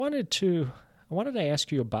I wanted to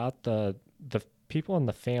ask you about the people and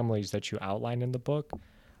the families that you outline in the book.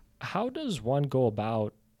 How does one go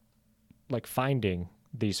about like finding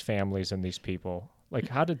these families and these people? Like,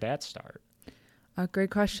 how did that start? A great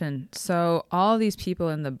question. So all these people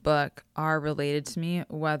in the book are related to me,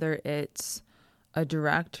 whether it's a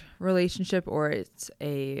direct relationship or it's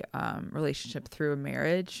a relationship through a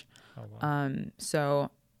marriage. Oh, wow.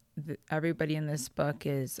 Everybody in this book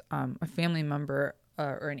is a family member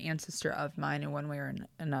or an ancestor of mine in one way or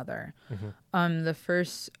another. The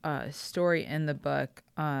first story in the book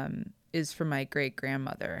is from my great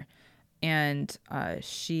grandmother, and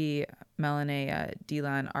she, Melanie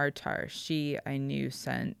Dilan Artar, I knew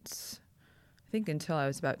since I think until I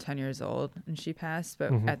was about 10 years old, and she passed.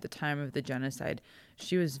 But at the time of the genocide,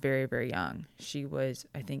 she was very, very young. She was,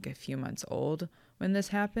 I think, a few months old when this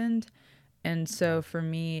happened. And so for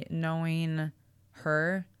me, knowing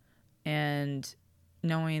her and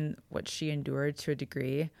knowing what she endured to a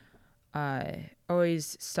degree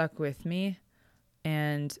always stuck with me.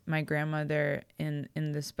 And my grandmother in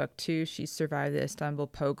this book too, she survived the Istanbul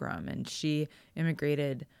pogrom, and she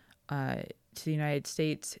immigrated to the United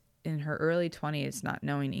States in her early 20s, not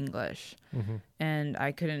knowing English. And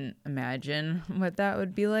I couldn't imagine what that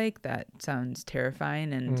would be like. That sounds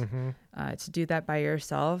terrifying. And to do that by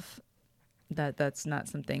yourself, that's not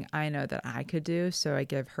something I know that I could do. So I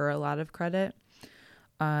give her a lot of credit.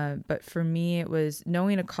 But for me, it was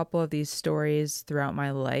knowing a couple of these stories throughout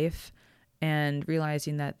my life and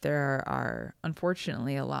realizing that there are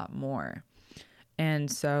unfortunately a lot more.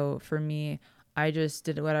 And so for me, I just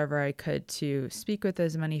did whatever I could to speak with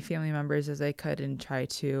as many family members as I could and try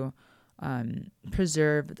to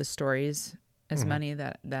preserve the stories, as many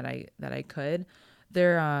that I could.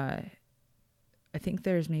 I think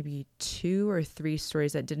there's maybe 2 or 3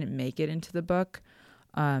 stories that didn't make it into the book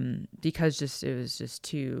because it was just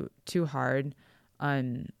too hard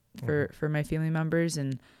for my family members.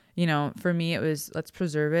 And for me, it was, let's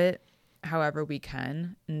preserve it however we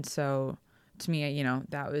can. And so to me,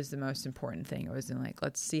 that was the most important thing. It wasn't like,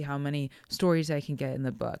 let's see how many stories I can get in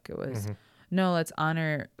the book. It was, no, let's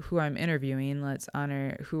honor who I'm interviewing. Let's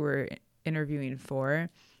honor who we're interviewing for,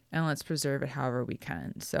 and let's preserve it however we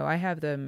can. So I have them